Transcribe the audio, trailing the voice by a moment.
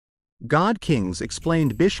God kings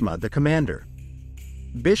explained Bhishma the commander.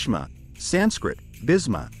 Bhishma, Sanskrit,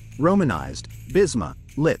 Bhisma, Romanized, Bhisma,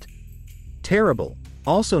 lit. Terrible,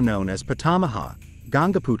 also known as Pitamaha,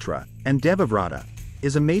 Gangaputra, and Devavrata,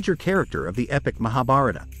 is a major character of the epic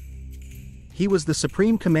Mahabharata. He was the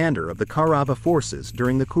supreme commander of the Kaurava forces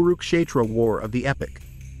during the Kurukshetra war of the epic.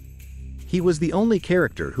 He was the only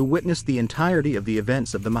character who witnessed the entirety of the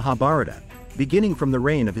events of the Mahabharata, beginning from the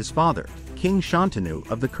reign of his father, King Shantanu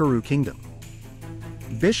of the Kuru kingdom.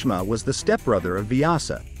 Bhishma was the stepbrother of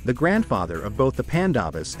Vyasa, the grandfather of both the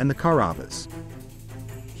Pandavas and the Kauravas.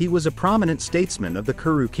 He was a prominent statesman of the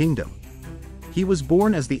Kuru kingdom. He was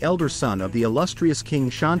born as the elder son of the illustrious King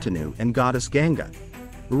Shantanu and goddess Ganga.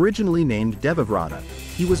 Originally named Devavrata,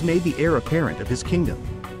 he was made the heir apparent of his kingdom.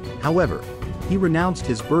 However, he renounced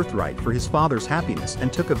his birthright for his father's happiness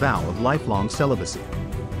and took a vow of lifelong celibacy.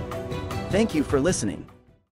 Thank you for listening.